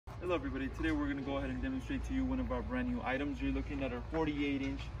Hello everybody, today we're going to go ahead and demonstrate to you one of our brand new items. You're looking at our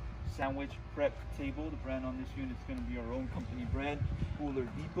 48-inch sandwich prep table. The brand on this unit is going to be our own company brand, Cooler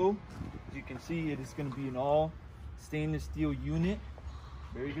Depot. As you can see, it is going to be an all stainless steel unit.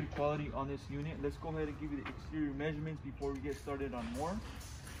 Very good quality on this unit. Let's go ahead and give you the exterior measurements before we get started on more.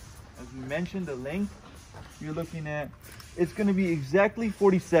 As we mentioned, the length, you're looking at, it's going to be exactly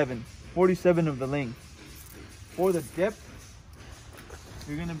 47 of the length. For the depth,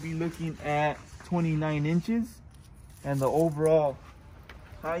 you're going to be looking at 29 inches, and the overall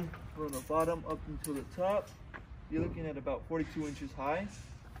height from the bottom up until the top, you're looking at about 42 inches high.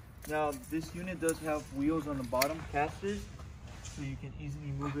 Now this unit does have wheels on the bottom, casters, so you can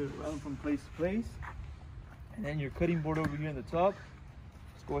easily move it around from place to place. And then your cutting board over here on the top,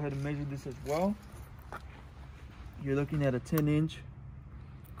 let's go ahead and measure this as well. You're looking at a 10-inch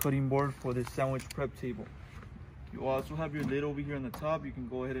cutting board for this sandwich prep table. You also have your lid over here on the top. You can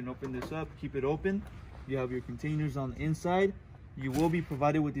go ahead and open this up, keep it open. You have your containers on the inside. You will be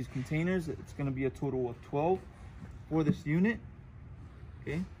provided with these containers. It's going to be a total of 12 for this unit.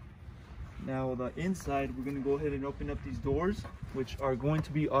 Okay. Now the inside, we're going to go ahead and open up these doors, which are going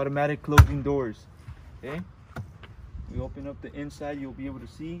to be automatic closing doors. Okay. We open up the inside, you'll be able to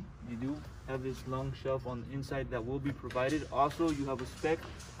see you do have this long shelf on the inside that will be provided. Also, you have a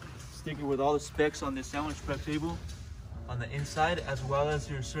sticker with all the specs on this sandwich prep table on the inside, as well as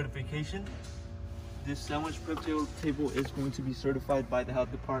your certification. This sandwich prep table is going to be certified by the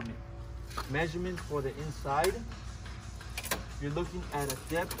health department. Measurements for the inside, you're looking at a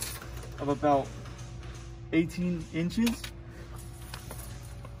depth of about 18 inches.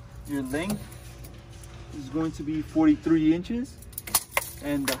 Your length is going to be 43 inches,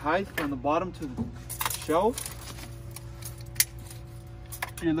 and the height from the bottom to the shelf,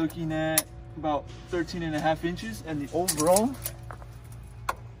 you're looking at about 13.5 inches, and the overall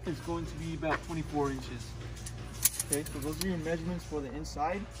is going to be about 24 inches. Okay, so those are your measurements for the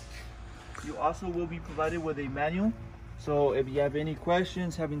inside. You also will be provided with a manual, so if you have any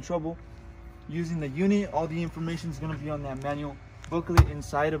questions, having trouble using the unit, all the information is going to be on that manual booklet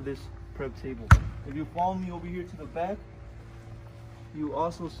inside of this prep table. If you follow me over here to the back, you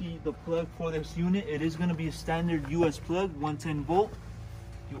also see the plug for this unit. It is going to be a standard US plug, 110 volt.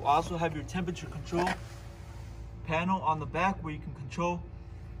 You also have your temperature control panel on the back where you can control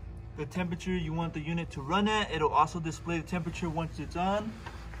the temperature you want the unit to run at. It'll also display the temperature once it's on.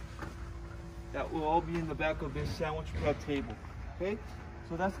 That will all be in the back of this sandwich prep table. Okay,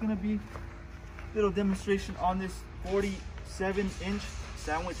 so that's going to be a little demonstration on this 47-inch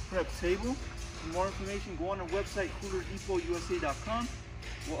sandwich prep table. For more information, go on our website, coolerdepot.usa.com.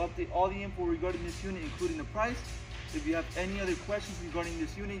 We'll update all the info regarding this unit, including the price. If you have any other questions regarding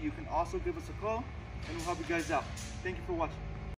this unit, you can also give us a call and we'll help you guys out. Thank you for watching.